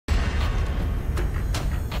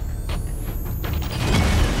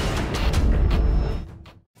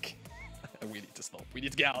We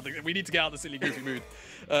need to get out. We need to get out of the silly goofy mood.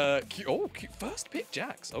 First pick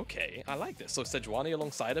Jax. Okay, I like this. So Sejuani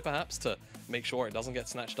alongside it perhaps to make sure it doesn't get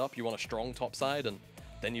snatched up. You want a strong top side, and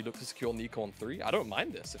then you look to secure Nico on 3. I don't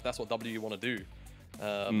mind this if that's what W want to do.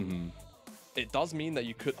 It does mean that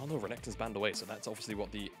you could. Oh no, Renekton's banned away, so that's obviously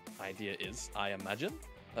what the idea is, I imagine.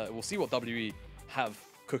 We'll see what WE have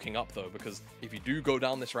cooking up though, because if you do go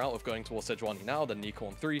down this route of going towards Sejuani now, then Nico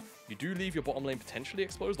on 3, you do leave your bottom lane potentially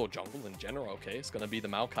exposed, or jungle in general. Okay, it's going to be the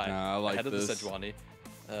Maokai ahead of the Sejuani.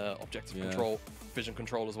 Objective control, vision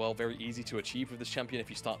control as well, very easy to achieve with this champion. If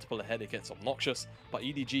you start to pull ahead, it gets obnoxious, but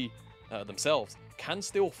EDG themselves can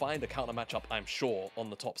still find a counter matchup, I'm sure, on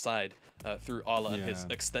the top side through Arla and his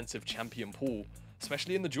extensive champion pool,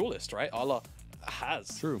 especially in the duelist, right? Arla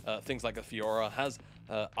has things like a Fiora, has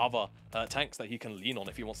other tanks that he can lean on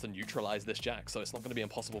if he wants to neutralize this Jax, so it's not going to be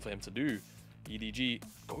impossible for him to do. EDG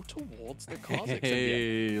go towards the Kha'Zix.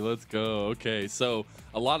 Hey, let's go. Okay, so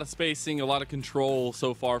a lot of spacing, a lot of control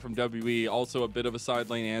so far from WE. Also a bit of a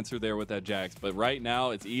side lane answer there with that Jax. But right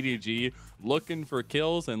now it's EDG looking for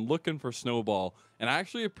kills and looking for snowball. And I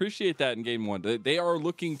actually appreciate that in game 1. They are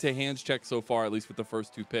looking to hands check so far, at least with the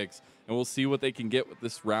first 2 picks. And we'll see what they can get with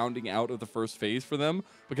this rounding out of the first phase for them,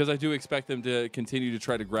 because I do expect them to continue to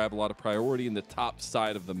try to grab a lot of priority in the top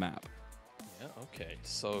side of the map. Yeah, okay.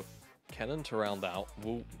 So Kennen to round out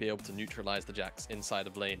will be able to neutralize the Jax inside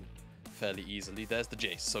of lane fairly easily. There's the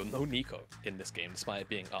Jace, so no Nico in this game despite it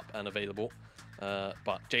being up and available.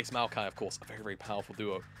 But Jace Maokai, of course, a very, very powerful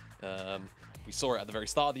duo. We saw it at the very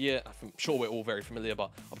start of the year. I'm sure we're all very familiar,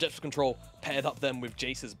 but objective control paired up them with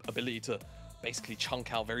Jace's ability to basically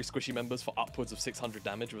chunk out very squishy members for upwards of 600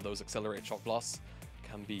 damage with those accelerated shock blasts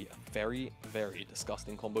can be a very, very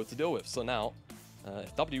disgusting combo to deal with. So now,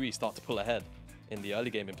 if WE start to pull ahead in the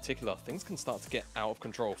early game in particular, things can start to get out of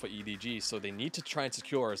control for EDG, so they need to try and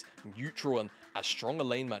secure as neutral and as strong a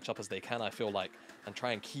lane matchup as they can, I feel like, and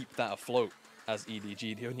try and keep that afloat as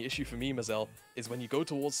EDG. The only issue for me, Mazel, is when you go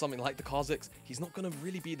towards something like the Kha'Zix, he's not going to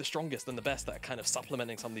really be the strongest and the best at kind of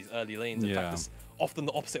supplementing some of these early lanes. In fact, it's often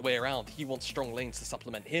the opposite way around. He wants strong lanes to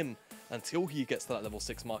supplement him until he gets to that level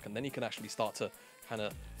 6 mark, and then he can actually start to kind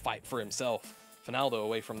of fight for himself. For now, though,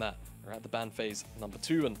 away from that, we're at the ban phase number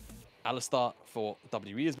 2, and Alistar for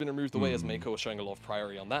WE has been removed away as Meiko is showing a lot of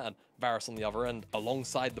priority on that, and Varus on the other end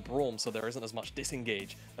alongside the Braum, so there isn't as much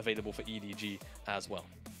disengage available for EDG as well.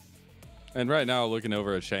 And right now, looking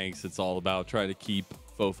over at Shanks, it's all about trying to keep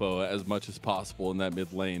FoFo as much as possible in that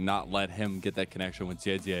mid lane, not let him get that connection with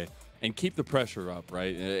Jiejie, and keep the pressure up,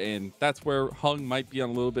 right? And that's where Heng might be on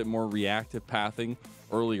a little bit more reactive pathing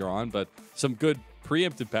earlier on, but some good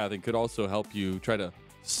preemptive pathing could also help you try to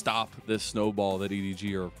stop this snowball that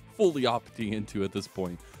EDG are fully opting into at this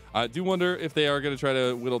point. I do wonder if they are going to try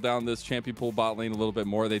to whittle down this champion pool bot lane a little bit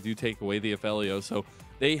more. They do take away the Aphelios, so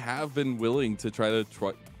they have been willing to try to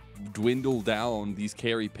dwindle down these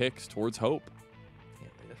carry picks towards Hope. Yeah,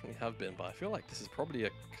 they definitely have been, but I feel like this is probably a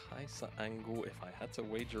Kai'Sa angle if I had to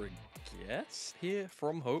wager a guess here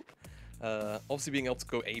from Hope. Obviously being able to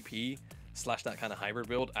go AP / that kind of hybrid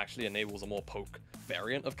build actually enables a more poke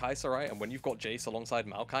variant of Kai'Sa, right? And when you've got Jace alongside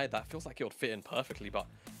Maokai, that feels like it would fit in perfectly, but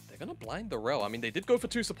they're going to blind the Rel. I mean, they did go for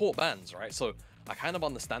 2 support bans, right? So I kind of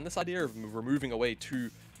understand this idea of removing away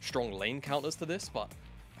 2 strong lane counters to this, but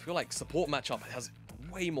I feel like support matchup has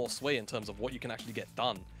way more sway in terms of what you can actually get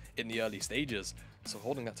done in the early stages. So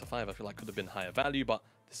holding that to 5, I feel like could have been higher value, but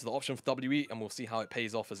this is the option for WE, and we'll see how it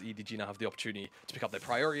pays off as EDG now have the opportunity to pick up their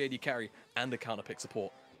priority AD carry and the counter pick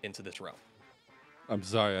support into this round. I'm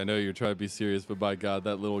sorry, I know you're trying to be serious, but by God,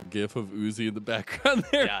 that little gif of Uzi in the background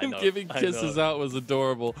there, him giving kisses out was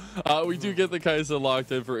adorable. We do get the Kai'Sa locked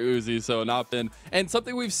in for Uzi, so not been. And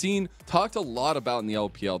something we've seen, talked a lot about in the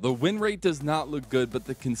LPL. The win rate does not look good, but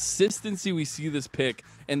the consistency we see this pick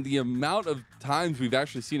and the amount of times we've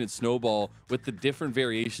actually seen it snowball with the different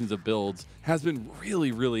variations of builds has been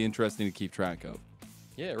really, really interesting to keep track of.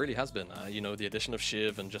 Yeah, it really has been. You know, the addition of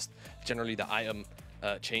Shiv and just generally the item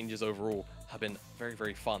changes overall have been very,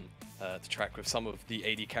 very fun to track with some of the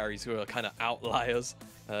AD carries who are kind of outliers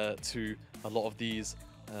to a lot of these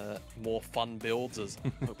more fun builds, as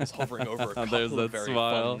Hope is hovering over a couple of very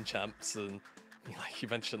fun champs, and like you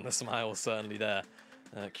mentioned, the smile is certainly there.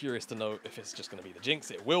 Curious to know if it's just going to be the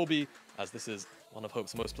Jinx. It will be, as this is one of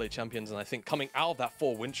Hope's most played champions, and I think coming out of that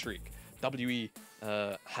 4-win streak, WE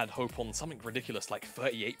had Hope on something ridiculous like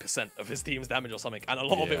 38% of his team's damage or something, and a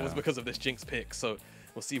lot of it was because of this Jinx pick, so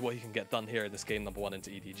we'll see what he can get done here in this game number 1 into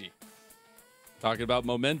EDG. Talking about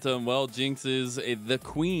momentum, well, Jinx is the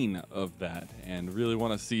queen of that, and really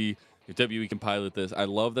want to see if WE can pilot this. I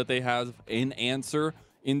love that they have an answer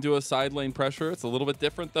into a side lane pressure. It's a little bit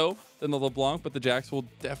different, though, than the LeBlanc, but the Jax will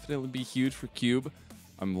definitely be huge for Cube.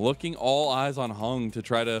 I'm looking all eyes on Heng to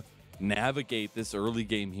try to navigate this early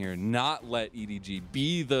game here, not let EDG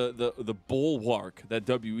be the bulwark that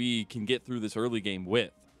WE can get through this early game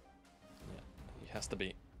with. Yeah, he has to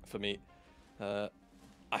be, for me.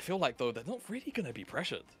 I feel like, though, they're not really going to be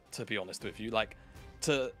pressured, to be honest with you. Like,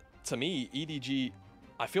 to me, EDG,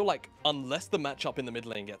 I feel like unless the matchup in the mid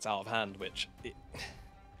lane gets out of hand, which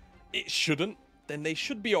it shouldn't, then they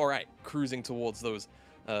should be all right cruising towards those,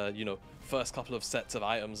 you know, first couple of sets of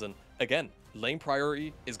items. And again, lane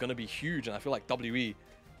priority is going to be huge. And I feel like WE,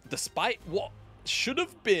 despite what should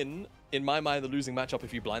have been, in my mind, the losing matchup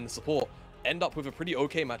if you blind the support, end up with a pretty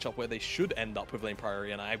okay matchup where they should end up with lane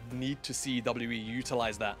priority. And I need to see WE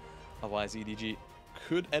utilize that. Otherwise, EDG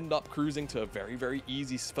could end up cruising to a very, very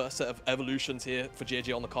easy first set of evolutions here for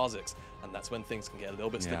Jiejie on the Kha'Zix. And that's when things can get a little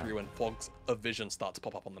bit slippery, when fogs of vision start to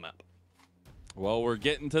pop up on the map. Well, we're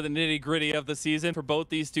getting to the nitty-gritty of the season for both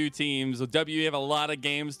these two teams. WE have a lot of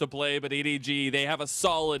games to play, but EDG, they have a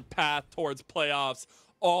solid path towards playoffs.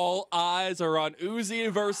 All eyes are on Uzi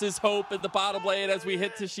versus Hope at the bottom lane as we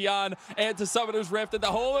hit to Xi'an and to Summoner's Rift, and the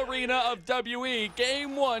whole arena of WE.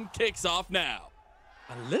 Game 1 kicks off now.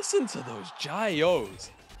 And listen to those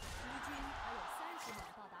Jios.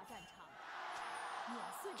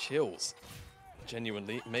 Chills.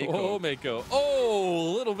 Genuinely. Meiko. Oh, Meiko. Oh,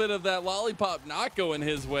 a little bit of that lollipop not going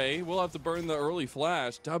his way. We'll have to burn the early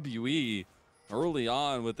flash. WE early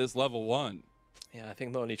on with this level 1. Yeah, I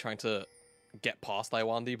think not only trying to get past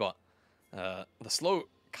Lwandy, but the slow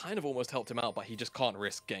kind of almost helped him out, but he just can't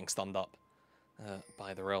risk getting stunned up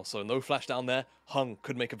by the rail. So no flash down there. Heng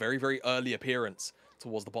could make a very, very early appearance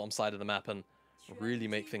towards the bottom side of the map and really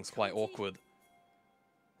make things quite awkward.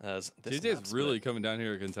 As Jiejie's really coming down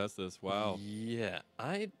here to contest this. Wow. Yeah,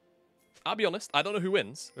 I'll be honest, I don't know who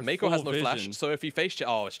wins. Meiko has no flash, so if he face check,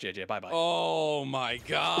 oh, it's Jiejie, bye-bye. Oh my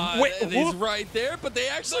god. Wait, he's right there, but they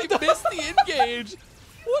actually missed the engage.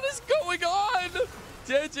 What is going on?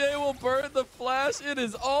 Jiejie will burn the flash. It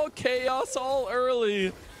is all chaos all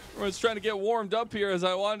early. Everyone's trying to get warmed up here as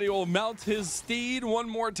Lwandy will mount his steed one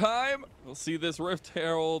more time. We'll see this Rift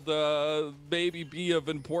Herald maybe be of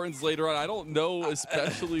importance later on. I don't know,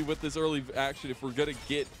 especially with this early action, if we're going to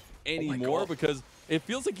get any more, because it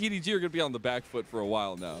feels like EDG are going to be on the back foot for a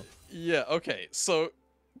while now. Yeah, okay. So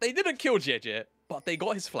they didn't kill Jiejie, but they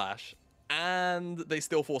got his flash, and they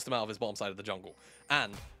still forced him out of his bottom side of the jungle.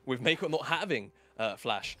 And with Meiko not having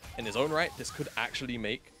flash in his own right, this could actually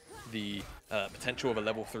make the potential of a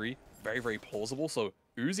level 3 very, very plausible. So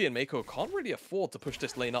Uzi and Meiko can't really afford to push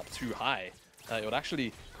this lane up too high. It would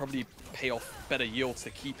actually probably pay off better yields to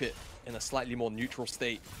keep it in a slightly more neutral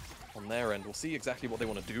state on their end. We'll see exactly what they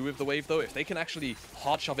want to do with the wave, though. If they can actually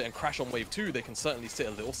hard shove it and crash on wave 2, they can certainly sit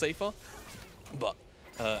a little safer. But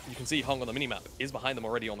you can see Heng on the minimap is behind them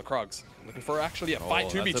already on the Krugs. Looking for actually a fight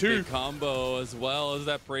 2v2. That's a big combo, as well as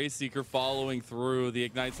that Praise Seeker following through. The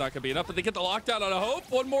Ignite's not going to be enough, but they get the lockdown on a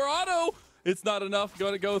Hope. One more auto. It's not enough.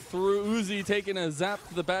 Going to go through. Uzi taking a zap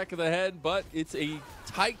to the back of the head, but it's a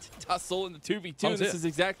tight tussle in the 2v2. This is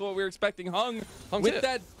exactly what we were expecting. Heng with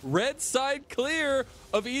that red side clear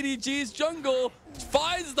of EDG's jungle,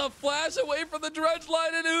 finds the flash away from the dredge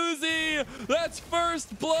line, and Uzi, that's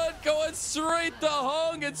first blood going straight to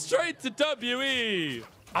Heng and straight to WE.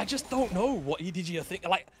 I just don't know what EDG are thinking.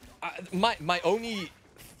 Like, my only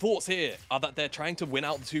thoughts here are that they're trying to win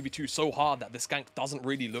out the 2v2 so hard that this gank doesn't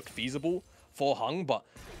really look feasible for Heng. But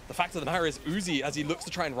the fact of the matter is, Uzi, as he looks to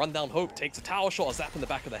try and run down Hope, takes a tower shot, a zap in the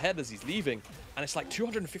back of the head as he's leaving, and it's like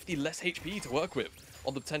 250 less HP to work with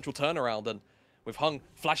on the potential turnaround. And with Heng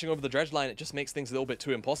flashing over the dredge line, it just makes things a little bit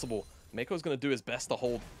too impossible. Meiko's going to do his best to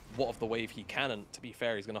hold what of the wave he can, and to be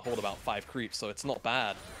fair, he's going to hold about 5 creeps, so it's not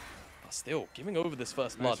bad. But still, giving over this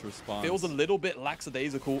first blood feels a little bit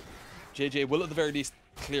lackadaisical. Jiejie will at the very least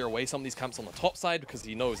clear away some of these camps on the top side because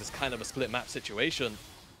he knows it's kind of a split map situation.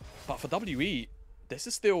 But for WE, this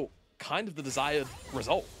is still kind of the desired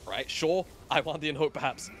result, right? Sure, Lwandy and Hope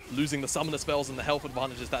perhaps losing the summoner spells and the health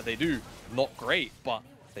advantages that they do, not great, but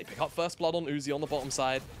they pick up first blood on Uzi on the bottom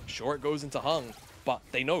side. Sure, it goes into Heng, but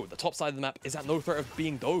they know the top side of the map is at no threat of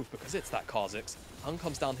being dove because it's that Kha'Zix. Heng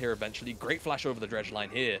comes down here eventually. Great flash over the dredge line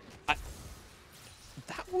here.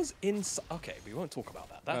 That was insane. Okay, we won't talk about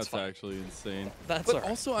that. That's fine. Actually insane. But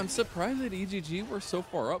also, I'm surprised that EDG were so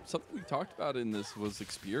far up. Something we talked about in this was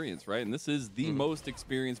experience, right? And this is the most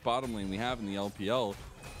experienced bottom lane we have in the LPL.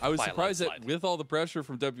 I was surprised that with all the pressure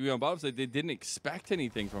from WE on bottom side, they didn't expect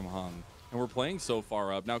anything from Heng. And we're playing so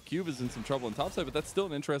far up. Now, Cube is in some trouble on top side, but that's still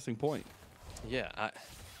an interesting point. Yeah,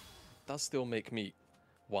 does still make me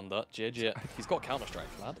wonder. Jiejie, he's got Counter-Strike,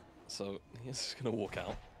 lad. So he's just going to walk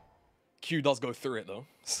out. Q does go through it, though.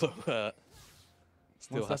 So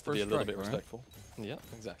still has to be a little bit respectful. Yeah,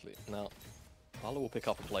 exactly. Now, Arla will pick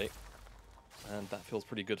up a plate. And that feels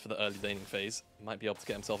pretty good for the early laning phase. Might be able to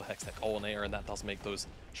get himself a Hex Tech Owner, and that does make those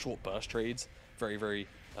short burst trades very, very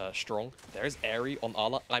strong. There is Airy on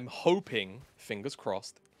Arla. I'm hoping, fingers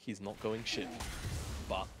crossed, he's not going shit.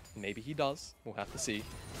 But maybe he does. We'll have to see.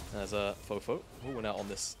 As FoFo will win out on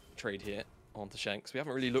this trade here onto Shanks. We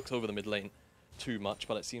haven't really looked over the mid lane too much,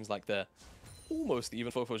 but it seems like they're almost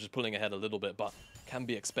even. FoFo's just pulling ahead a little bit, but can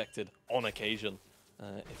be expected on occasion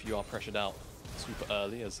if you are pressured out super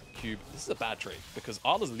early as Cube. This is a bad trade because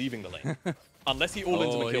Arla's leaving the lane. Unless he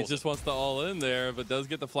all-ins him and kills he just wants to all-in there, but does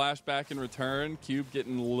get the flashback in return. Cube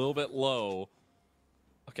getting a little bit low.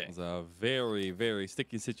 Okay. It's a very, very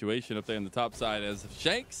sticky situation up there on the top side as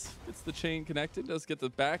Shanks gets the chain connected, does get the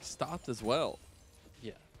back stopped as well.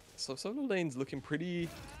 Yeah. So solo lane's looking pretty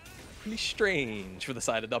strange for the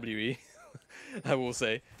side of WE, I will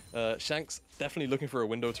say. Shanks definitely looking for a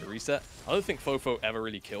window to reset. I don't think FoFo ever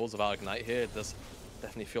really kills without Ignite here. It does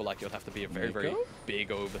definitely feel like it would have to be a very, very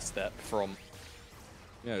big overstep from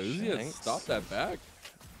Uzi has stopped that back.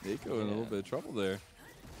 Meiko in a little bit of trouble there.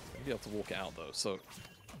 Maybe able to walk it out, though, so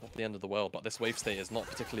not the end of the world. But this wave state is not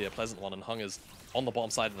particularly a pleasant one, and Heng is on the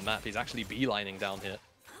bottom side of the map. He's actually beelining down here.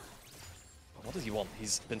 But what does he want?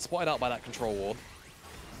 He's been spotted out by that control ward.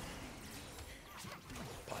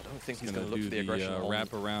 But I don't think he's going to look for the aggression.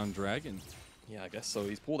 Wrap around dragon. Yeah, I guess so.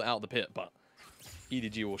 He's pulled it out of the pit, but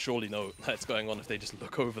EDG will surely know that's going on if they just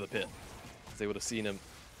look over the pit. They would have seen him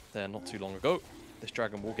there not too long ago. This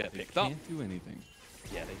dragon will get picked up. Can't do anything.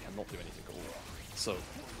 Yeah, they cannot do anything at all. So,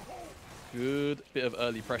 good bit of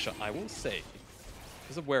early pressure. I will say,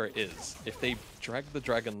 because of where it is, if they drag the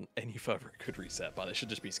dragon any further, it could reset, but it should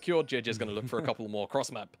just be secured. Jiejie is going to look for a couple more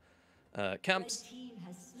cross-map camps.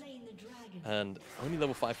 And only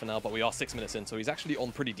level 5 for now, but we are 6 minutes in, so he's actually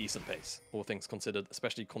on pretty decent pace, all things considered,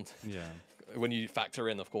 especially when you factor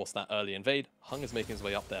in, of course, that early invade. Heng is making his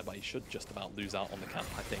way up there, but he should just about lose out on the camp,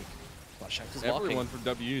 I think. But Shanks is Everyone from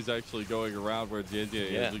W is actually going around where Jiejie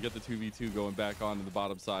is. We get the 2v2 going back onto the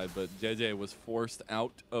bottom side, but Jiejie was forced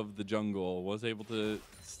out of the jungle, was able to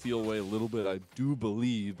steal away a little bit, I do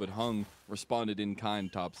believe, but Heng responded in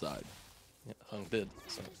kind top side. Yeah, Heng did.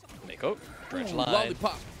 So, Meiko, dredge line.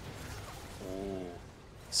 Lollipop. Ooh.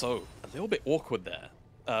 So, a little bit awkward there.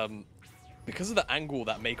 Because of the angle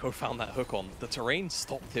that Meiko found that hook on, the terrain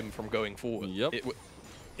stopped him from going forward. Yep.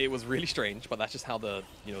 It was really strange, but that's just how the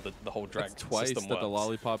whole drag system works. Twice that the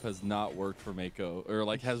lollipop has not worked for Meiko, or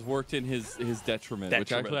like has worked in his detriment,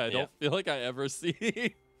 which actually I don't feel like I ever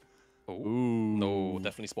see. Ooh. No,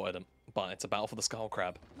 definitely spotted him. But it's a battle for the Skull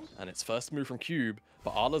Crab, and it's first move from Cube,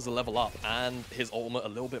 but Arla's a level up, and his ultimate a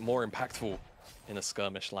little bit more impactful in a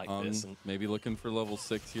skirmish like this. And maybe looking for level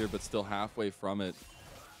 6 here, but still halfway from it.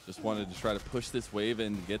 Just wanted to try to push this wave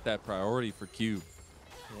and get that priority for Cube.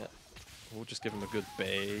 Yeah. We'll just give him a good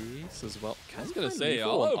base as well. I was going to say,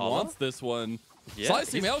 Arla wants this one. Yeah,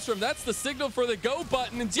 Slicing Maelstrom, that's the signal for the go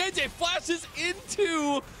button, and Jiejie flashes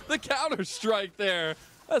into the counter-strike there.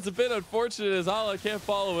 That's a bit unfortunate as Arla can't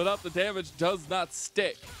follow it up. The damage does not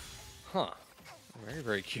stick. Huh. Very,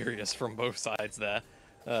 very curious from both sides there.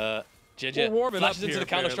 Jiejie flashes into the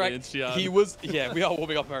counter-strike. He was, we are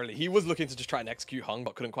warming up early. He was looking to just try and execute Heng,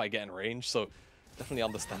 but couldn't quite get in range, so definitely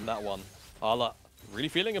understand that one. Arla really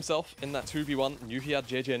feeling himself in that 2v1. Knew he had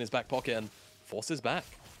Jiejie in his back pocket and forces back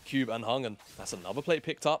Cube and Heng, and that's another plate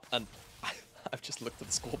picked up. And I've just looked at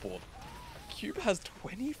the scoreboard. Cube has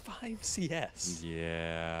 25 CS.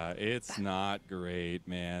 Yeah, it's not great,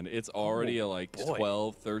 man. It's already a like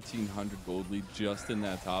 1,300 gold lead just in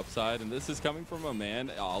that top side, and this is coming from a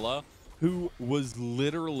man, Arla, who was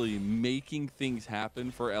literally making things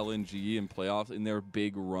happen for LNG in playoffs in their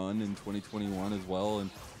big run in 2021 as well,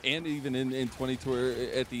 and even in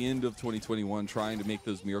at the end of 2021, trying to make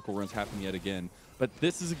those miracle runs happen yet again. But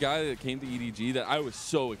this is a guy that came to EDG that I was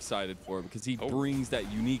so excited for because he brings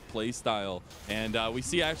that unique play style. And we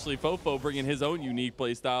see actually FoFo bringing his own unique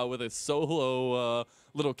play style with a solo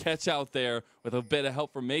little catch out there with a bit of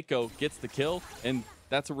help from Meiko, gets the kill, and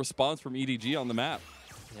that's a response from EDG on the map.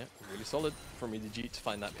 Yeah, really solid from EDG to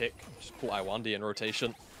find that pick. Just pull Lwandy in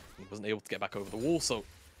rotation. He wasn't able to get back over the wall, so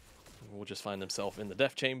he will just find himself in the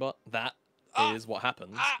death chamber. That is what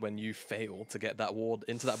happens when you fail to get that ward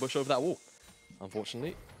into that bush over that wall.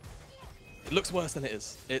 Unfortunately, it looks worse than it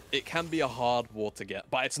is. It can be a hard ward to get,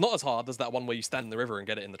 but it's not as hard as that one where you stand in the river and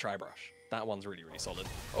get it in the tri-brush. That one's really, really solid.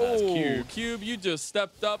 Oh, Cube, you just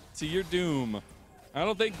stepped up to your doom. I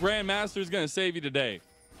don't think Grandmaster is going to save you today.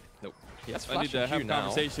 Nope. He has I flash need to and have Q a now.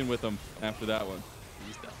 conversation with him after that one.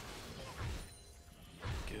 He's done.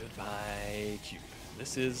 Goodbye, Cube.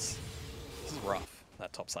 This is rough,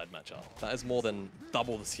 that topside matchup. That is more than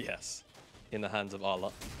double the CS in the hands of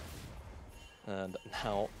Arla. And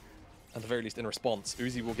now, at the very least in response,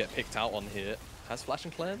 Uzi will get picked out on here. Has Flash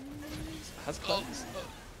and Cleanse? Has Cleanse?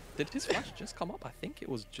 Did his Flash just come up? I think it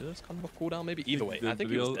was just coming off cooldown, maybe. Either way, I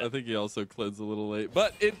think he was dead. I think he also cleansed a little late.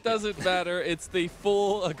 But it doesn't matter. It's the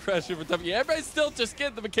full aggression for WE. Everybody's still just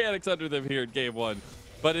getting the mechanics under them here in game one.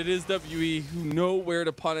 But it is WE who know where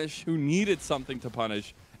to punish, who needed something to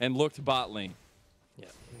punish, and looked bot lane. Yeah,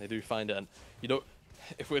 they do find it. And, you know,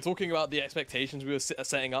 if we're talking about the expectations we were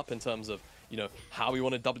setting up in terms of, you know, how we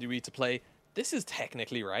wanted WE to play, this is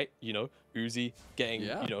technically right. You know, Uzi getting,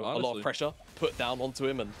 you know, a lot of pressure put down onto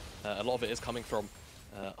him, and a lot of it is coming from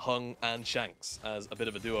Heng and Shanks as a bit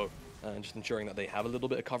of a duo, and just ensuring that they have a little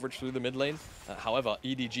bit of coverage through the mid lane. However,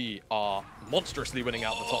 EDG are monstrously winning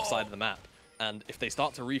out the top side of the map, and if they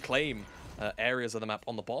start to reclaim areas of the map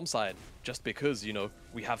on the bottom side, just because, you know,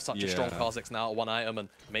 we have such a strong Kha'Zix now at one item, and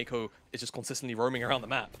Meiko is just consistently roaming around the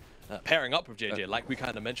map, pairing up with Jiejie, like we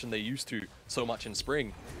kind of mentioned they used to so much in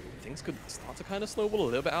spring, things could start to kind of snowball a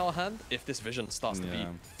little bit out of hand if this vision starts to be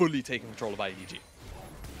fully taking control of EDG.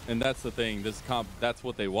 And that's the thing, this comp, that's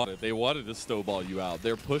what they wanted. They wanted to snowball you out.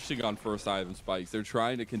 They're pushing on first item spikes. They're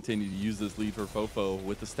trying to continue to use this lead for FoFo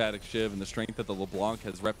with the static shiv and the strength that the LeBlanc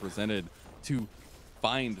has represented to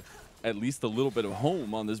find at least a little bit of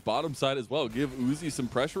home on this bottom side as well. Give Uzi some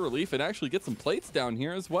pressure relief and actually get some plates down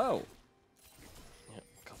here as well. Yeah,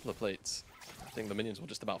 a couple of plates. I think the minions will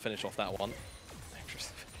just about finish off that one.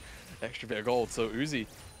 Extra bit of gold. So Uzi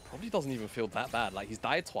probably doesn't even feel that bad. Like, he's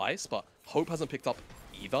died twice, but Hope hasn't picked up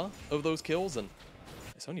either of those kills, and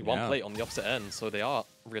it's only one plate on the opposite end, so they are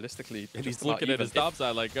realistically and just he's looking at his top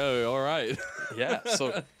side like, oh, all right. Yeah,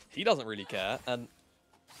 so he doesn't really care. And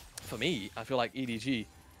for me, I feel like EDG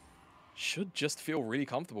should just feel really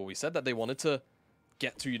comfortable. We said that they wanted to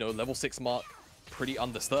get to, you know, level 6 mark pretty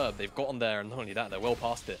undisturbed. They've gotten there, and not only that, they're well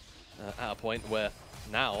past it at a point where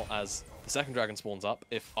now, as the second dragon spawns up,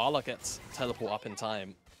 if Arla gets teleport up in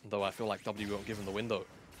time, though I feel like WE won't give him the window,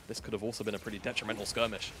 this could have also been a pretty detrimental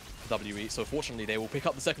skirmish for WE. So fortunately, they will pick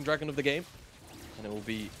up the second dragon of the game, and it will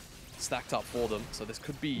be stacked up for them. So this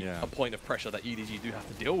could be a point of pressure that EDG do have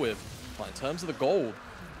to deal with. But in terms of the gold,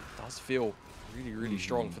 it does feel really, really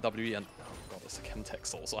strong for WE. And oh god, it's a Chemtech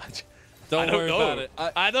soul, so I don't worry know. about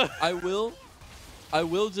it. I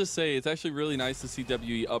will just say it's actually really nice to see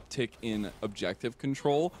WE uptick in objective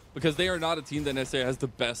control, because they are not a team that necessarily has the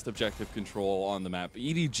best objective control on the map.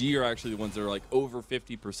 EDG are actually the ones that are like over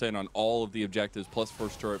 50% on all of the objectives, plus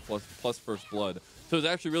first turret, plus first blood. So it's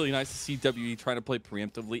actually really nice to see WE trying to play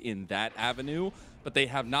preemptively in that avenue, but they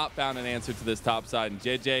have not found an answer to this top side. And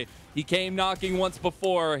Jiejie, he came knocking once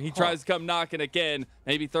before. He tries to come knocking again.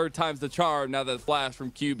 Maybe third time's the charm now that Flash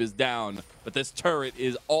from Cube is down. But this turret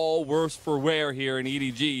is all worse for wear here in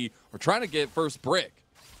EDG. We're trying to get first brick.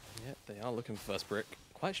 Yeah, they are looking for first brick.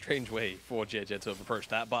 Quite a strange way for Jiejie to have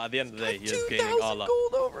approached that, but at the end of the day, he is gaining Arla.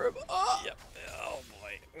 Gold over him. Oh. Yep. Oh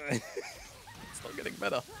boy. It's not getting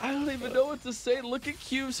better. I don't even know what to say. Look at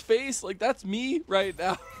Cube's face. Like, that's me right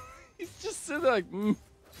now. He's just sitting there like,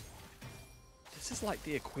 This is like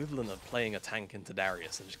the equivalent of playing a tank into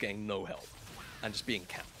Darius and just getting no help and just being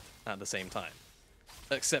camped at the same time.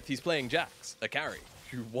 Except he's playing Jax, a carry,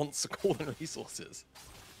 who wants golden resources.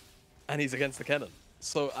 And he's against the cannon.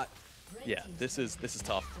 So, yeah, this is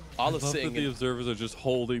tough. Arla's sitting the observers are just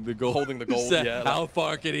holding the gold. Holding the gold, yeah. How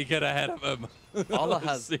far can he get ahead of him? Arla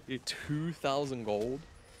has 2,000 gold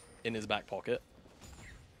in his back pocket.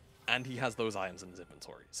 And he has those items in his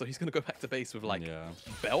inventory. So he's going to go back to base with, like,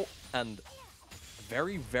 belt and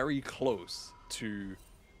very, very close to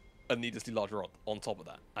a needlessly large rod on top of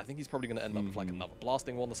that. I think he's probably going to end up with, like, another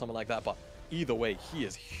blasting one or something like that. But either way, he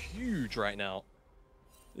is huge right now.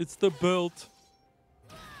 It's the belt.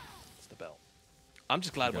 It's the belt. I'm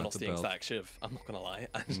just glad we're not seeing static shiv. I'm not going to lie.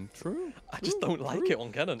 True. I just don't like it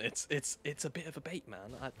on Cannon. It's a bit of a bait,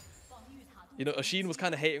 man. You know, Ashin was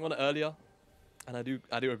kind of hating on it earlier. And I do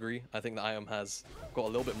agree. I think the item has got a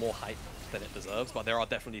little bit more hype than it deserves, but there are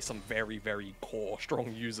definitely some very, very core,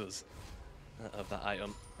 strong users of that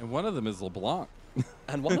item. And one of them is LeBlanc.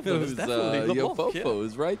 And one of them is definitely LeBlanc. FoFo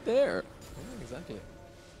is right there. Yeah, exactly.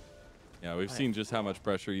 Yeah, we've seen just how much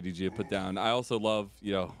pressure EDG have put down. I also love,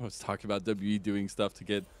 you know, I was talking about WE doing stuff to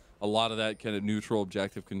get a lot of that kind of neutral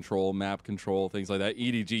objective control, map control, things like that.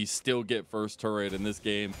 EDG still get first turret in this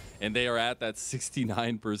game, and they are at that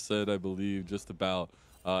 69%, I believe, just about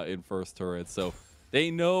in first turret. So They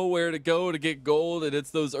know where to go to get gold, and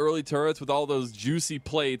it's those early turrets with all those juicy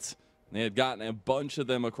plates. They had gotten a bunch of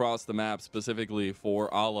them across the map specifically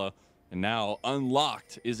for Allah, and now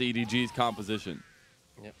unlocked is EDG's composition.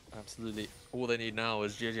 Yep, absolutely. All they need now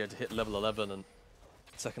is Jiejie to hit level 11, and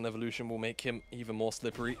second evolution will make him even more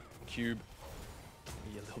slippery. Cube,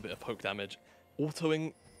 a little bit of poke damage.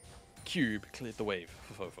 Autoing Cube cleared the wave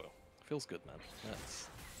for FoFo. Feels good, man. That's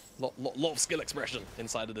lot of skill expression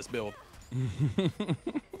inside of this build. Are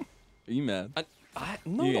you mad?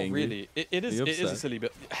 No, you not angry? really. It is a silly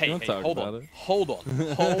bit. Hey, Don't talk hold about on. it. Hold on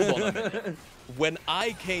a minute. When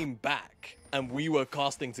I came back and we were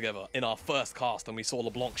casting together in our first cast and we saw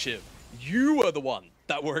LeBlanc Shiv, you were the one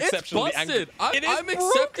that were exceptionally angry. I'm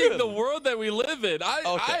accepting the world that we live in.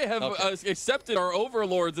 I have accepted our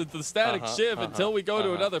overlords into the static Shiv until we go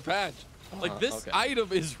to another patch. Like, this item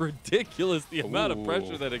is ridiculous, the amount of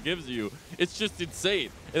pressure that it gives you. It's just insane.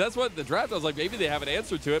 And that's what the draft, I was like, maybe they have an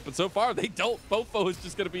answer to it, but so far they don't. FoFo is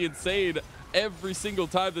just going to be insane every single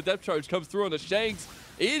time the depth charge comes through on the Shanks.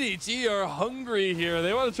 EDG are hungry here.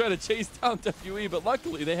 They want to try to chase down WE, but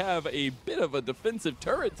luckily they have a bit of a defensive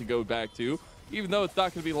turret to go back to, even though it's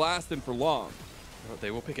not going to be lasting for long.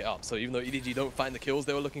 They will pick it up. So even though EDG don't find the kills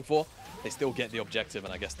they were looking for, they still get the objective,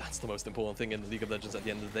 and I guess that's the most important thing in the League of Legends at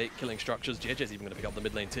the end of the day. Killing structures. Jiejie's even going to pick up the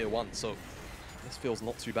mid lane tier 1, so this feels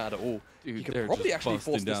not too bad at all. Dude, you could probably actually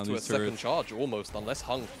force this to a second turrets. charge almost, unless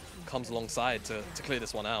Heng comes alongside to clear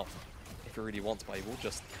this one out. If he really wants, but he will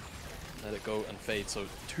just let it go and fade. So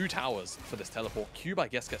 2 towers for this teleport. Cube, I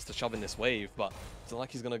guess, gets to shove in this wave, but it's not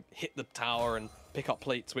like he's going to hit the tower and pick up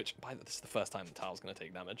plates, which this is the first time the tower's going to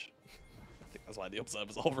take damage. I think that's why the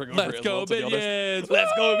Observer's hovering over it as well, to be honest.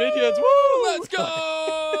 Let's go, minions! Woo! Let's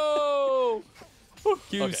go!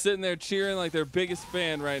 Cube's sitting there cheering like their biggest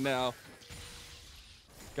fan right now.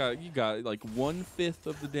 You got like 1/5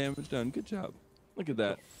 of the damage done. Good job. Look at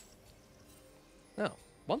that. Now,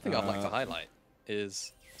 one thing I'd like to highlight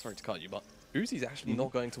is, sorry to cut you, but Uzi's actually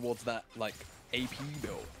not going towards that like AP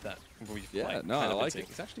build that we've I like it.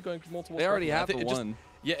 He's actually going more towards. They already have the one. one.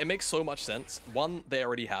 Yeah, it makes so much sense. One, they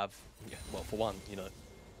already have. Yeah, well, for one, you know,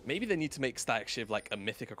 maybe they need to make Static Shiv like a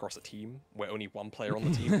mythic across a team where only one player on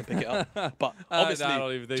the team can pick it up. But obviously, I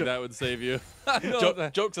don't even think that would save you.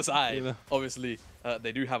 Jokes aside, obviously,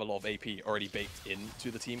 they do have a lot of AP already baked into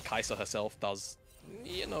the team. Kai'Sa herself does,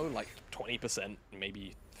 you know, like 20%,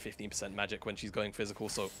 maybe 15% magic when she's going physical.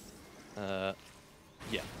 So,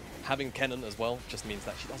 yeah, having Kennen as well just means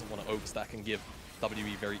that she doesn't want to overstack and give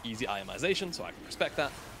WE very easy itemization, so I can respect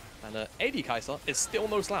that. And AD Kai'Sa is still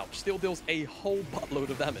no slouch, still deals a whole buttload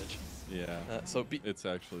of damage. Yeah, it's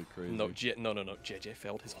actually crazy. No, Jiejie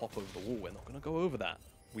failed his hop over the wall. We're not going to go over that.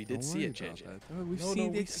 We did see it, Jiejie. We've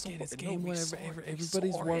seen this game whenever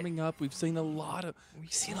everybody's warming up. We've seen a lot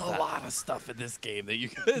of stuff in this game that you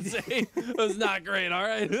could say was not great. All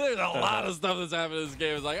right, there's a lot of stuff that's happened in this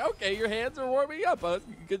game. It's like, okay, your hands are warming up.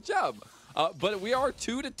 Good job. But we are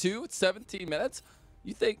 2-2 at 17 minutes.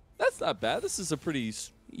 You think that's not bad? This is a pretty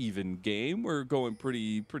even game. We're going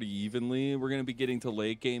pretty evenly. We're going to be getting to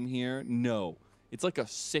late game here. No, it's like a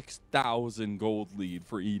 6,000 gold lead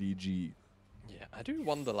for EDG. Yeah, I do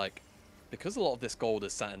wonder, like, because a lot of this gold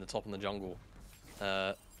is sat in the top in the jungle,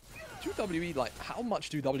 do WE, like, how much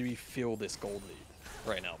do WE feel this gold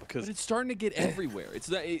lead right now? Because it's starting to get everywhere.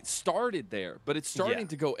 It started there, but it's starting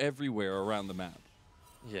to go everywhere around the map.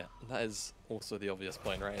 Yeah, that is also the obvious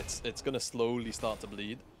point, right? It's going to slowly start to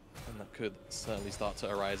bleed, and that could certainly start to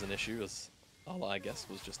arise an issue, as Allah, I guess,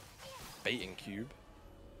 was just baiting Cube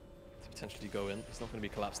to potentially go in. He's not going to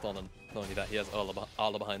be collapsed on, and not only that, he has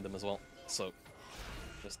Allah behind him as well. So,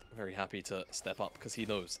 just very happy to step up, because he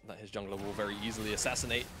knows that his jungler will very easily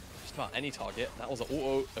assassinate just about any target. That was an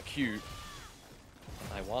auto, a Q.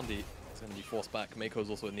 And Lwandy is going to be forced back.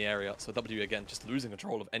 Meiko's also in the area, so W, again, just losing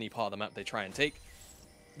control of any part of the map they try and take.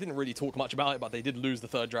 Didn't really talk much about it, but they did lose the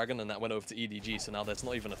 3rd dragon, and that went over to EDG, so now there's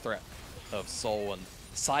not even a threat of Soul. And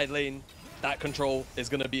side lane, that control is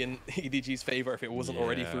going to be in EDG's favor if it wasn't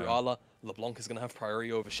already through Allah. LeBlanc is going to have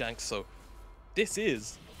priority over Shanks, so this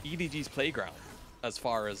is EDG's playground as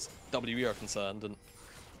far as WE are concerned, and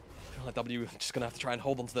I feel like W are just going to have to try and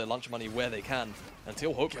hold on to their lunch money where they can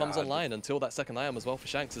until Hope comes online, until that second item as well for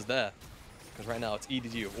Shanks is there. Because right now it's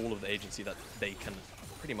EDG of all of the agency that they can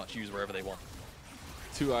pretty much use wherever they want.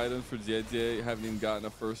 2 items for Jiejie, haven't even gotten a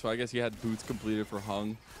first. So I guess he had boots completed for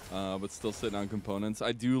Heng, but still sitting on components.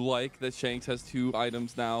 I do like that Shanks has 2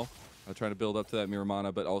 items now. I'm trying to build up to that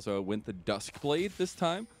Miramana, but also went the Duskblade this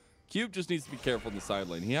time. Cube just needs to be careful in the side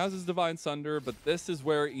lane. He has his Divine Sunder, but this is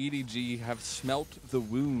where EDG have smelt the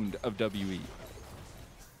wound of WE.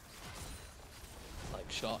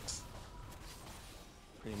 Like sharks.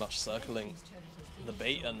 pretty much circling the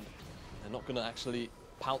bait, and they're not going to actually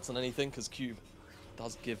pounce on anything because Cube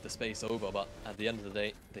does give the space over, but at the end of the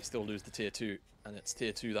day, they still lose the tier 2, and it's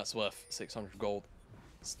tier 2 that's worth 600 gold,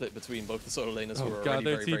 split between both the solo laners who are already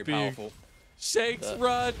very, very powerful. Shanks,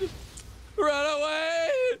 run! Run away!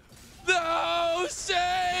 No,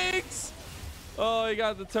 Shanks! Oh, he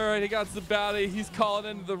got the turret, he got the bounty, he's calling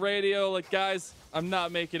into the radio like, guys, I'm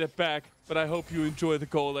not making it back, but I hope you enjoy the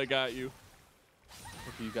gold I got you.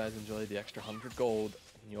 Hope you guys enjoy the extra 100 gold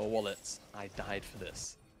in your wallets. I died for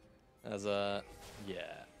this. As yeah,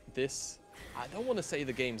 this, I don't want to say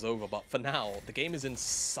the game's over, but for now, the game is in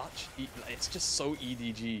such, it's just so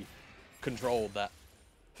EDG controlled that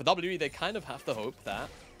for WE, they kind of have to hope that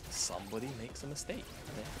somebody makes a mistake.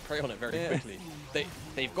 And they have to prey on it very quickly.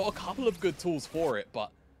 They've got a couple of good tools for it,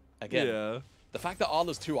 but again, the fact that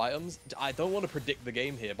Arla's 2 items, I don't want to predict the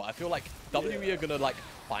game here, but I feel like WE are going to like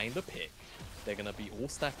find a pick. They're going to be all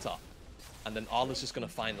stacked up. And then Arla's just going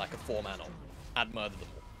to find like a 4-man on and murder them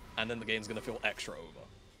all. And then the game's going to feel extra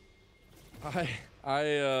over.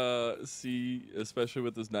 I see, especially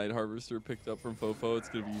with this Night Harvester picked up from FoFo, it's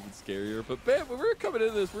going to be even scarier. But man, when we're coming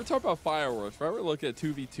into this, we're talking about fireworks, right? We're looking at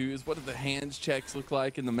 2v2s. What do the hands checks look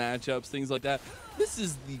like in the matchups, things like that. This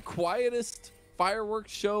is the quietest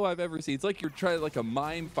fireworks show I've ever seen. It's like you're trying like a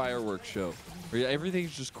mime fireworks show where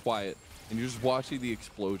everything's just quiet and you're just watching the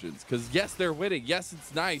explosions. Because yes, they're winning. Yes,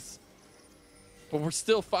 it's nice. But we're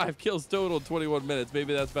still 5 kills total in 21 minutes.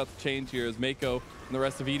 Maybe that's about to change here as Meiko and the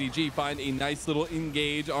rest of EDG find a nice little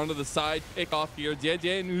engage onto the side pick off here.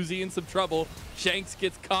 Jiejie and Uzi in some trouble. Shanks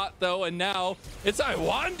gets caught though, and now it's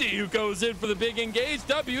Lwandy who goes in for the big engage.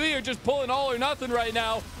 WE are just pulling all or nothing right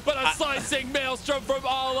now, but a slicing maelstrom from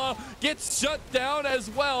Ala gets shut down as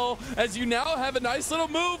well, as you now have a nice little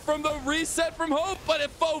move from the reset from Hope, but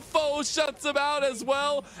if FoFo shuts him out as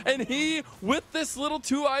well, and he, with this little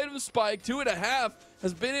 2-item spike, 2.5,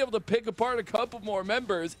 has been able to pick apart a couple more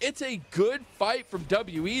members. It's a good fight from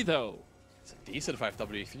WE though. It's a decent fight for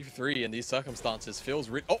WE. 3-3 in these circumstances feels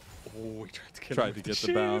really. Oh, he tried to kill him. Tried to get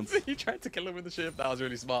the bounce. He tried to kill him with the shift. That was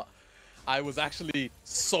really smart. I was actually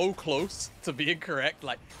so close to being correct.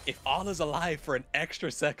 Like, if Arla's alive for an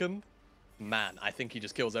extra second, man, I think he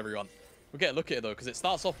just kills everyone. We'll get a look at it though, because it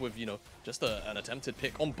starts off with, you know, just an attempted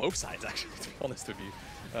pick on both sides, actually, to be honest with you.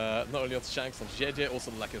 Not only onto Shanks, onto Jiejie, also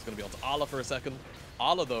like it was going to be onto Arla for a second.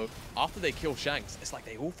 Arla though, after they kill Shanks, it's like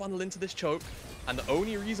they all funnel into this choke, and the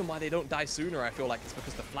only reason why they don't die sooner, I feel like, is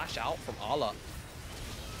because the flash out from Arla,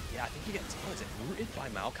 yeah, I think he gets, what is it, rooted by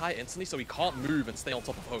Maokai instantly, so he can't move and stay on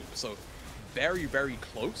top of Hope. So very, very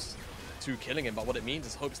close to killing him, but what it means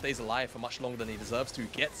is Hope stays alive for much longer than he deserves to,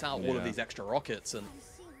 gets out all of these extra rockets, and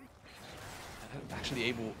actually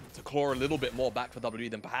able to claw a little bit more back for WE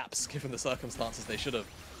than perhaps, given the circumstances, they should have.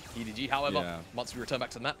 EDG, however, once we return back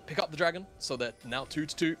to the map, pick up the dragon, so they're now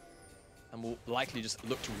 2-2, and will likely just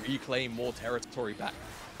look to reclaim more territory back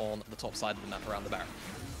on the top side of the map around the Baron.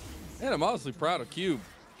 And I'm honestly proud of Cube.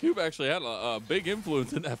 Cube actually had a big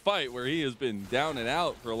influence in that fight where he has been down and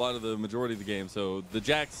out for a lot of the majority of the game. So the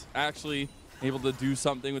Jax actually able to do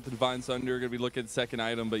something with the Divine Sunder. Going to be looking at second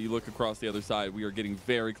item, but you look across the other side, we are getting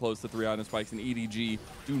very close to 3-item spikes, and EDG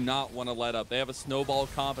do not want to let up. They have a snowball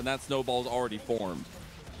comp, and that snowball is already formed.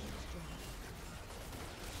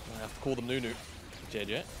 I have to call them Nunu.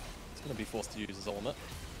 Jiejie. It's going to be forced to use his ultimate.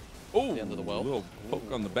 Oh, the end of the world. A little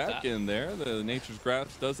poke on the back end there. The Nature's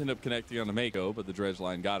Grasp does end up connecting on the Meiko, but the Dredge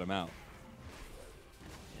line got him out.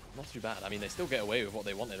 Yeah, not too bad. I mean, they still get away with what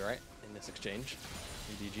they wanted, right? In this exchange.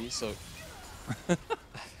 EDG, so...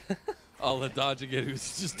 All the dodging it,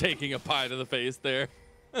 who's just taking a pie to the face there.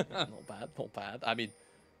 Not bad, not bad. I mean,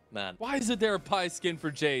 man. Why isn't there a pie skin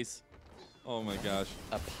for Jace? Oh my gosh.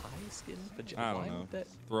 A pie skin for Jace? I don't know.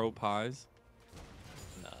 Throw pies?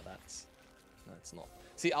 No, that's not.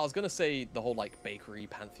 See, I was going to say the whole, like, bakery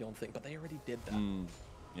Pantheon thing, but they already did that.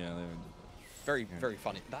 Yeah, they already did that. Very, very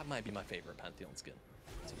funny. That might be my favorite Pantheon skin,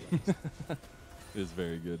 to be honest. It is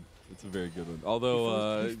very good. It's a very good one.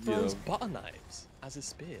 Although, he throws butter knives as his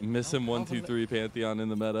spear. Missing 1, 2, 3 Pantheon in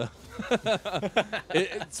the meta.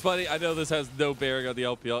 It's funny. I know this has no bearing on the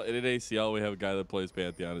LPL. In an ACL, we have a guy that plays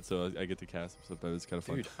Pantheon, and so I get to cast him sometimes. It's kind of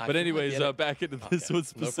fun. Dude, but anyways, back into this one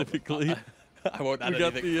specifically. No I won't add we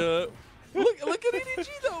got anything. the look at EDG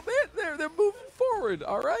though, man. They're moving forward.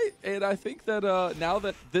 All right, and I think that now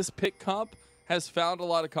that this pick comp has found a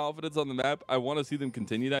lot of confidence on the map, I want to see them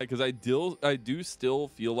continue that, because I do still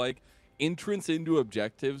feel like entrance into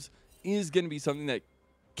objectives is going to be something that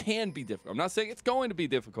can be difficult. I'm not saying it's going to be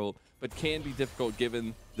difficult, but can be difficult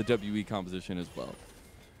given the WE composition as well.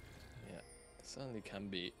 Yeah, it certainly can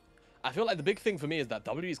be. I feel like the big thing for me is that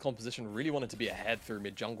WE's composition really wanted to be ahead through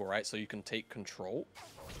mid jungle, right? So you can take control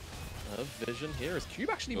of vision here as Cube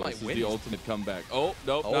actually might this is win. the ultimate comeback. Oh,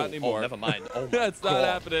 nope, not anymore. Oh, never mind. Oh, that's God. not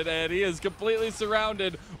happening, and he is completely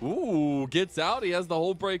surrounded. Ooh, gets out. He has the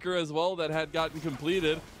hull breaker as well that had gotten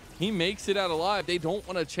completed. He makes it out alive. They don't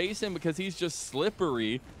want to chase him because he's just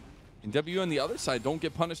slippery. And W on the other side don't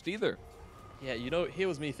get punished either. Yeah, you know, here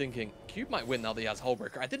was me thinking, Cube might win now that he has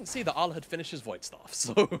Hullbreaker. I didn't see that Ala had finished his Void Staff,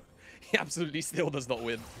 so he absolutely still does not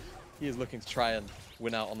win. He is looking to try and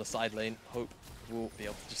win out on the side lane. Hope will be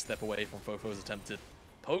able to just step away from FoFo's attempted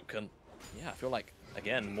poke. And yeah, I feel like,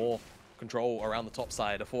 again, more control around the top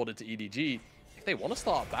side afforded to EDG. If they want to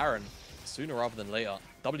start Baron sooner rather than later,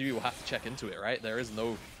 WE will have to check into it, right? There is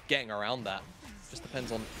no getting around that. It just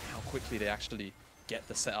depends on how quickly they actually get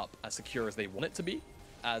the setup as secure as they want it to be.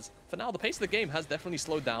 As for now, the pace of the game has definitely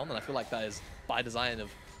slowed down, and I feel like that is by design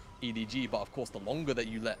of EDG. But of course, the longer that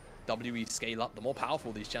you let WE scale up, the more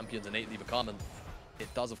powerful these champions innately become. And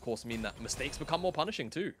it does, of course, mean that mistakes become more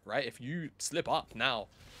punishing too, right? If you slip up now,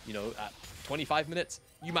 you know, at 25 minutes,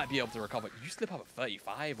 you might be able to recover. You slip up at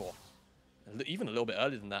 35 or even a little bit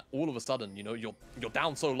earlier than that, all of a sudden, you know, you're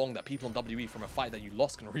down so long that people on WE from a fight that you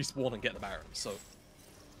lost can respawn and get the Baron. So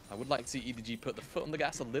I would like to see EDG put the foot on the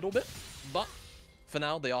gas a little bit, but for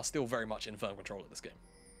now, they are still very much in firm control of this game.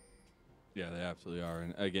 Yeah, they absolutely are.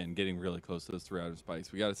 And again, getting really close to those 3-outer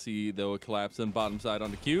spikes. We got to see, though, a collapse on bottom side on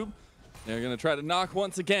the Cube. They're going to try to knock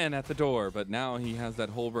once again at the door, but now he has that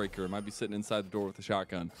hole breaker. Might be sitting inside the door with a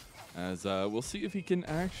shotgun. As we'll see if he can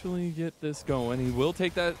actually get this going. He will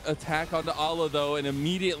take that attack onto Ala, though, and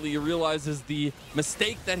immediately realizes the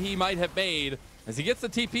mistake that he might have made. As he gets the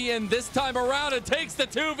TP in this time around and takes the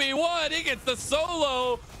 2v1. He gets the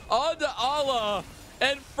solo onto Ala.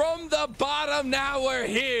 And from the bottom, now we're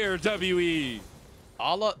here, WE.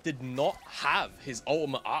 Ala did not have his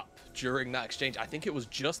ultimate up during that exchange. I think it was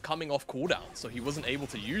just coming off cooldown, so he wasn't able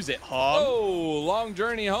to use it. Oh, long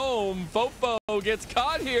journey home. FoFo gets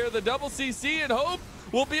caught here. The double CC, and Hope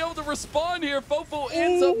will be able to respond here. FoFo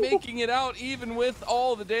ends up making it out even with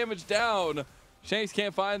all the damage down. Shanks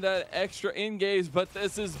can't find that extra engage, but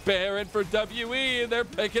this is Baron for WE, and they're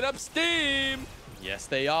picking up steam. Yes,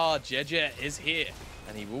 they are. Jiejie is here,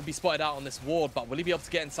 and he will be spotted out on this ward, but will he be able to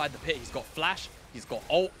get inside the pit? He's got flash. He's got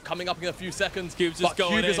ult coming up in a few seconds. Cube's just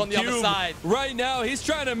going Cube is on the other side. Right now, he's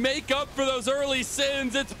trying to make up for those early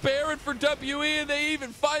sins. It's Baron for WE, and they even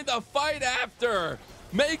find the fight after.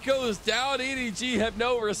 Meiko's down. EDG have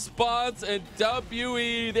no response, and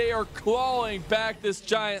WE, they are clawing back this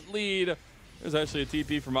giant lead. There's actually a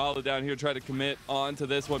TP from Ala down here trying to commit on to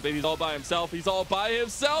this one. Baby's all by himself. He's all by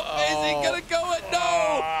himself. Is he going to go it?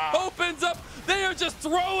 No! Opens up. They are just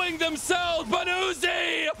throwing themselves. But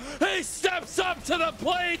Uzi, he steps up to the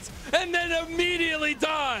plate and then immediately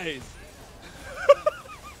dies.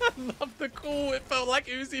 I love the call. It felt like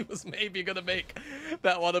Uzi was maybe going to make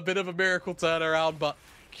that one a bit of a miracle turnaround, but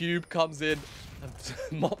Cube comes in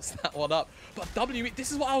and mops that one up. But WE,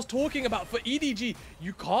 this is what I was talking about. For EDG,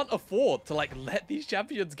 you can't afford to like let these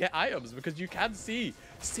champions get items, because you can see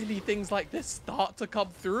silly things like this start to come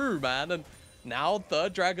through, man. And now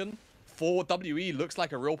third dragon for WE looks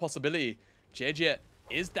like a real possibility. Jiejie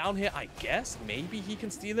is down here, I guess. Maybe he can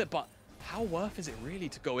steal it, but how worth is it really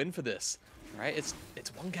to go in for this? Right? It's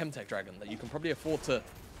one Chemtech dragon that you can probably afford to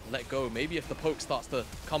let go. Maybe if the poke starts to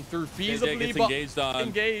come through feasibly, gets but engaged on.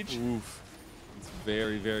 engage. Oof. It's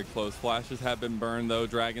very, very close. Flashes have been burned, though.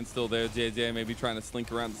 Dragon's still there. Jiejie maybe trying to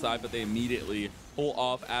slink around the side, but they immediately pull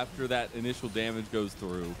off after that initial damage goes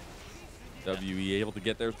through. WE able to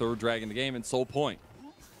get their third dragon in the game, and Soul Point.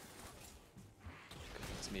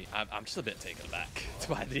 Goodness me. I'm just a bit taken aback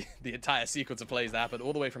by the entire sequence of plays that happened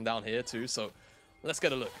all the way from down here, too. So let's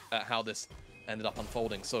get a look at how this ended up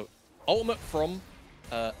unfolding. So ultimate from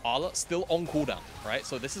Ala still on cooldown, right?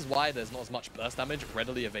 So this is why there's not as much burst damage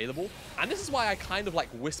readily available. And this is why I kind of like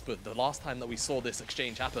whispered the last time that we saw this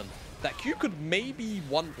exchange happen that Q could maybe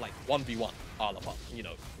 1v1 Ala, but you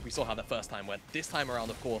know, we saw how that first time went. This time around,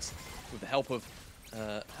 of course, with the help of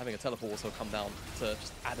having a teleport also come down to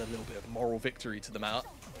just add a little bit of moral victory to the map,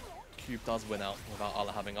 Cube does win out without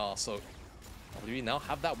Ala having R. So WE now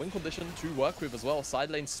have that win condition to work with as well. Side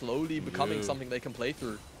lane slowly becoming something they can play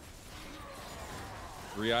through.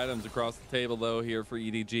 3 items across the table, though, here for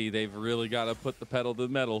EDG. They've really got to put the pedal to the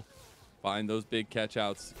metal. Find those big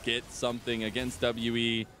catch-outs. Get something against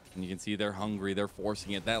WE. And you can see they're hungry. They're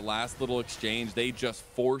forcing it. That last little exchange, they just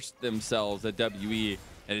forced themselves at WE,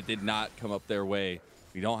 and it did not come up their way.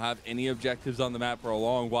 We don't have any objectives on the map for a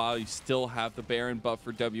long while. You still have the Baron buff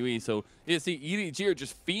for WE. So you see EDG are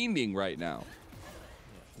just fiending right now.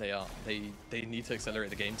 They are. They need to accelerate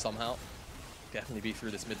the game somehow. Definitely be through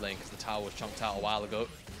this mid lane because the tower was chunked out a while ago.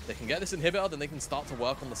 They can get this inhibitor, then they can start to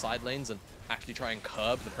work on the side lanes and actually try and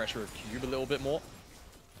curb the pressure of Cube a little bit more.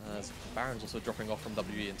 As Baron's also dropping off from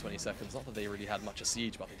WE in 20 seconds. Not that they really had much of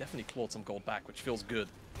siege, but they definitely clawed some gold back, which feels good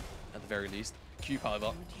at the very least. Cube,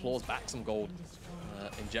 however, claws back some gold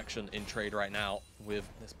injection in trade right now with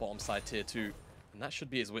this bottom side tier 2. And that should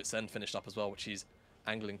be his wit's end finished up as well, which he's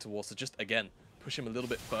angling towards. So just, again, push him a little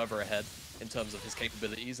bit further ahead in terms of his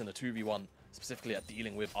capabilities in a 2v1, specifically at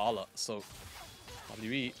dealing with Arla. So WE,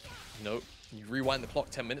 you know, you rewind the clock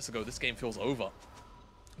 10 minutes ago, this game feels over.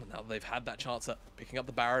 And now they've had that chance at picking up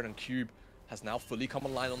the Baron, and Cube has now fully come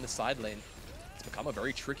online on this side lane. It's become a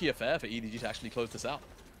very tricky affair for EDG to actually close this out.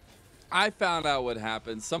 I found out what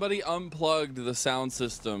happened. Somebody unplugged the sound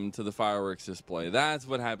system to the fireworks display. That's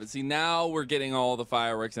what happened. See, now we're getting all the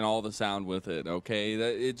fireworks and all the sound with it, okay?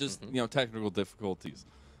 It just, you know, technical difficulties.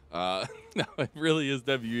 No, it really is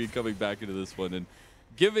WE coming back into this one and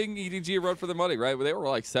giving EDG a run for their money, right? They were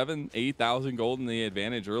like 7,000, 8,000 gold in the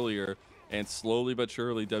advantage earlier, and slowly but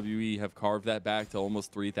surely WE have carved that back to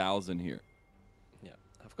almost 3,000 here. Yeah,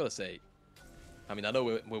 I've got to say, I mean, I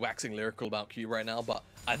know we're waxing lyrical about Cube right now, but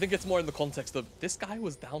I think it's more in the context of this guy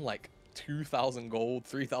was down like 2,000 gold,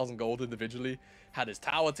 3,000 gold individually, had his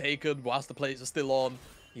tower taken whilst the plays are still on.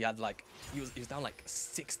 He had like, he was down like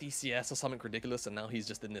 60 CS or something ridiculous, and now he's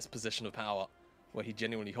just in this position of power where he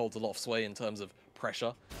genuinely holds a lot of sway in terms of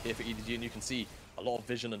pressure here for EDG, and you can see a lot of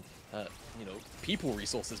vision and, you know, people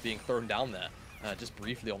resources being thrown down there just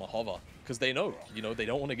briefly on a hover, because they know, you know, they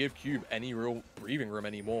don't want to give Cube any real breathing room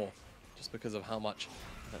anymore, just because of how much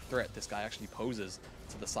threat this guy actually poses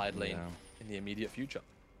to the side lane in the immediate future.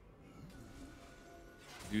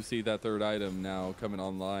 You see that third item now coming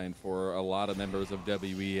online for a lot of members of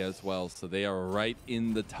WE as well. So they are right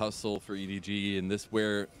in the tussle for EDG, and this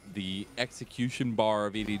where the execution bar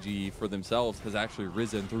of EDG for themselves has actually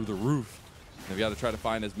risen through the roof. They've got to try to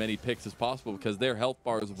find as many picks as possible because their health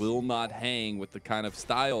bars will not hang with the kind of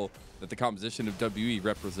style that the composition of WE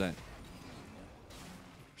represent.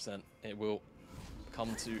 It will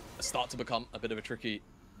start to become a bit of a tricky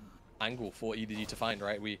angle for EDG to find,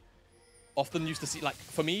 right? We often used to see, like,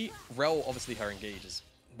 for me, Rel, obviously her engage is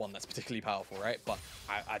one that's particularly powerful, right? But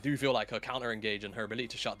I do feel like her counter engage and her ability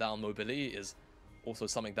to shut down mobility is also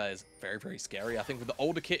something that is very, very scary. I think with the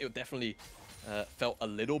older kit, it definitely felt a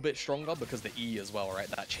little bit stronger because the E as well, right?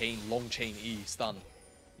 That chain, long chain E stun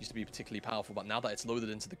used to be particularly powerful, but now that it's loaded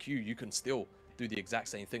into the Q, you can still do the exact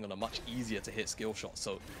same thing on a much easier to hit skill shot.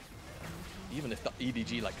 So even if the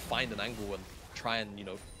EDG like find an angle and try and, you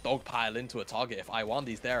know, dogpile into a target, if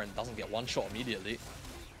Lwandy's there and doesn't get one shot immediately,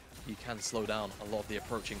 he can slow down a lot of the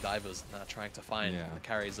approaching divers trying to find the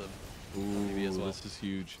carries of WE as well. This is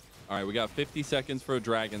huge. All right, we got 50 seconds for a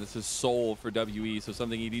dragon. This is soul for WE, so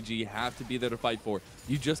something EDG have to be there to fight for.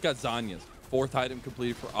 You just got Zanya's 4th item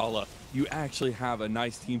completed for Allah. You actually have a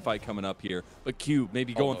nice team fight coming up here. But Cube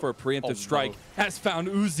maybe going for a preemptive strike. Has found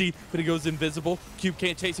Uzi, but he goes invisible. Cube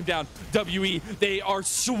can't chase him down. WE, they are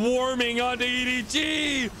swarming onto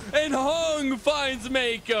EDG, and Heng finds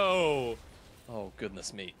Meiko. Oh,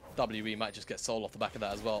 goodness me. WE might just get soul off the back of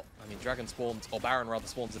that as well. I mean, Dragon spawns, or Baron rather,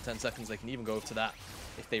 spawns in 10 seconds. They can even go to that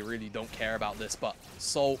if they really don't care about this. But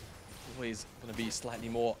soul always going to be slightly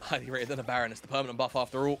more highly rated than a Baron. It's the permanent buff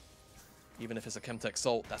after all. Even if it's a Chemtech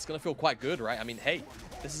Soul, that's going to feel quite good, right? I mean, hey,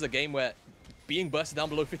 this is a game where being bursted down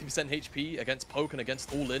below 50% HP against poke and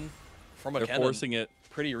against all-in from a They're cannon, forcing it.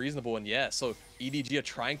 Pretty reasonable. And yeah, so EDG are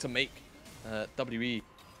trying to make WE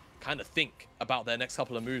kind of think about their next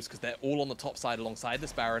couple of moves because they're all on the top side alongside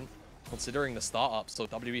this Baron, considering the startup. So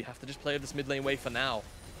WE have to just play this mid lane way for now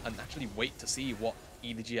and actually wait to see what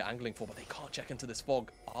EDG are angling for, but they can't check into this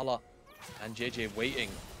fog. Arla and Jiejie waiting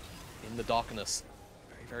in the darkness.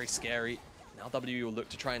 Very, very scary. Now WE will look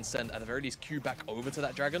to try and send, at the very least, Q back over to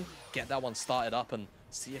that dragon, get that one started up, and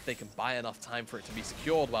see if they can buy enough time for it to be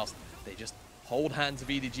secured whilst they just hold hands of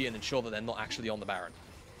EDG and ensure that they're not actually on the Baron.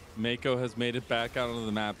 Meiko has made it back out onto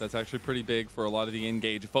the map. That's actually pretty big for a lot of the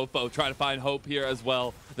engage. FoFo trying to find hope here as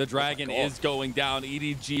well. The dragon is going down.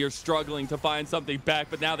 EDG are struggling to find something back,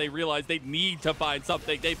 but now they realize they need to find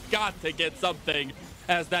something. They've got to get something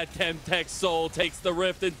as that Chemtech Soul takes the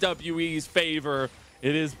rift in WE's favor.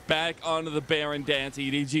 It is back onto the Baron dance.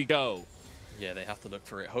 EDG go. Yeah, they have to look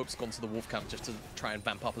for it. Hope's gone to the Wolf Camp just to try and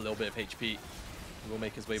vamp up a little bit of HP. He will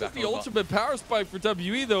make his way back over. The ultimate power spike for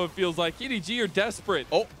WE, though, it feels like. EDG are desperate.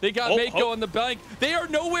 They got Meiko on the bank. They are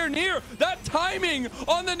nowhere near. That timing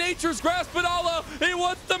on the Nature's Grasp, but Allah, he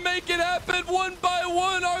wants to make it happen. One by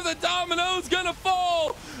one, are the dominoes going to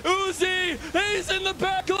fall? Uzi, he's in the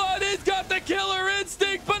back line. He's got the killer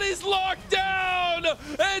instinct, but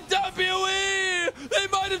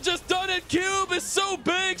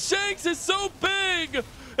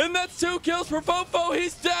that's 2 kills for FoFo.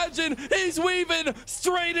 He's dodging, he's weaving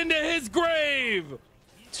straight into his grave.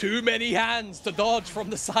 Too many hands to dodge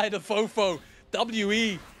from the side of FoFo.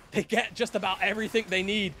 WE, they get just about everything they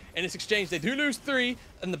need in this exchange. They do lose 3,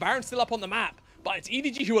 and the Baron's still up on the map. But it's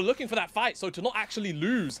EDG who are looking for that fight, so to not actually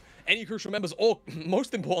lose any crucial members, or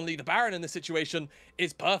most importantly, the Baron in this situation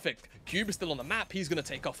is perfect. Cube is still on the map. He's going to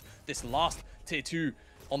take off this last tier 2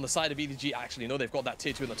 on the side of EDG. Actually, no, they've got that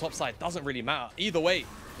tier 2 on the top side. Doesn't really matter. Either way,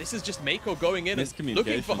 this is just Meiko going in and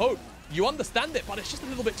looking for hope. You understand it, but it's just a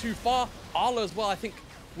little bit too far. Arlo as well, I think,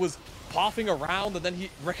 was pathing around, and then he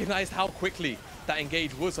recognized how quickly that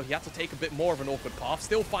engage was, so he had to take a bit more of an awkward path.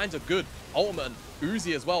 Still finds a good ultimate, and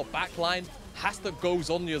Uzi as well. Backline has to go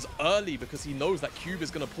Zhonya's early because he knows that Cube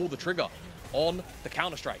is going to pull the trigger on the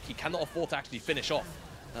counter-strike. He cannot afford to actually finish off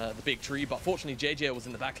the big tree, but fortunately Jiejie was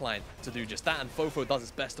in the backline to do just that, and FoFo does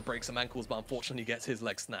his best to break some ankles, but unfortunately gets his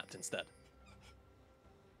leg snapped instead.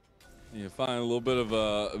 You find a little bit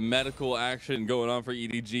of medical action going on for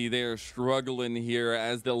EDG. They are struggling here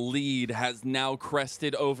as the lead has now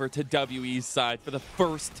crested over to WE's side for the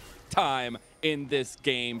first time in this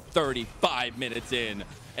game, 35 minutes in.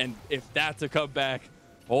 And if that's a comeback,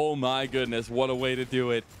 oh my goodness, what a way to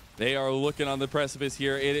do it. They are looking on the precipice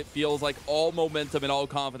here, and it feels like all momentum and all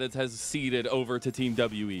confidence has ceded over to Team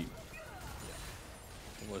WE.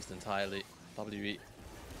 Almost entirely. WE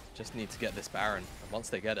just need to get this Baron, and once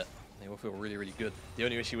they get it, they will feel really, really good. The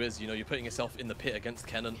only issue is, you know, you're putting yourself in the pit against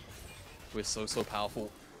Kennen, who is so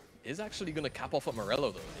powerful. Is actually going to cap off at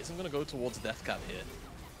Morello, though. Isn't going to go towards Death Cap here.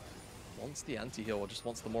 Wants the anti-heal, or just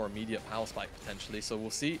wants the more immediate power spike, potentially. So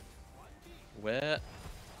we'll see where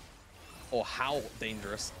or how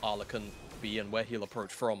dangerous Arla can be and where he'll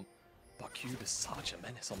approach from. But Cube is such a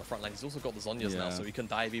menace on the front line. He's also got the Zhonyas now, so he can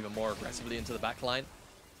dive even more aggressively into the back line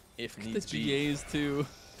if needs be. The GAs, too.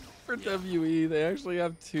 For WE, they actually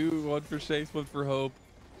have 2, one for Shanks, one for Hope.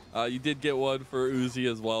 You did get one for Uzi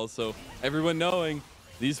as well, so everyone knowing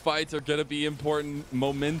these fights are going to be important.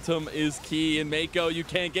 Momentum is key, and Meiko, you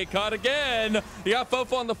can't get caught again. You got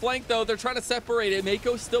FoFo on the flank, though. They're trying to separate it.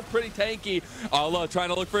 Meiko's still pretty tanky. Allah trying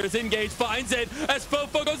to look for his engage, finds it as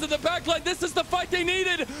FoFo goes to the back line. This is the fight they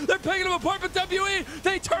needed. They're picking him apart, but WE,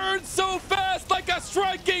 they turn so fast like a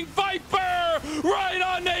striking viper right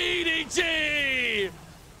on the EDG.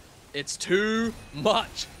 It's too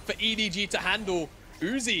much for EDG to handle.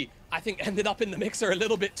 Uzi, I think, ended up in the mixer a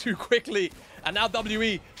little bit too quickly. And now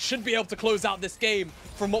WE should be able to close out this game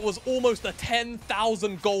from what was almost a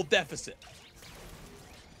 10,000 gold deficit.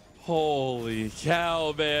 Holy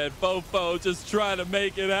cow, man. FoFo just trying to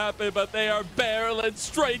make it happen, but they are barreling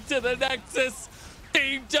straight to the Nexus.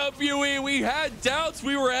 Team WE, we had doubts.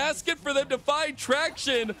 We were asking for them to find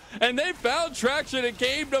traction, and they found traction in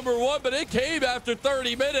game number 1, but it came after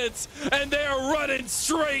 30 minutes, and they are running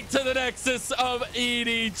straight to the Nexus of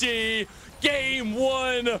EDG. Game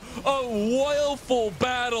 1, a woeful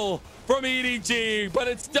battle from EDG, but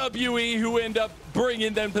it's WE who end up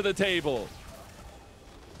bringing them to the table.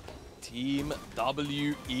 Team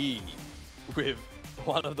WE with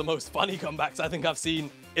one of the most funny comebacks I think I've seen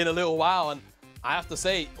in a little while, and I have to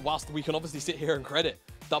say, whilst we can obviously sit here and credit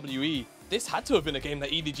WE, this had to have been a game that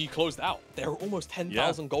EDG closed out. They're almost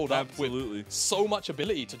 10,000 gold up with so much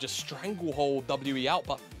ability to just stranglehold WE out,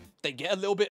 but they get a little bit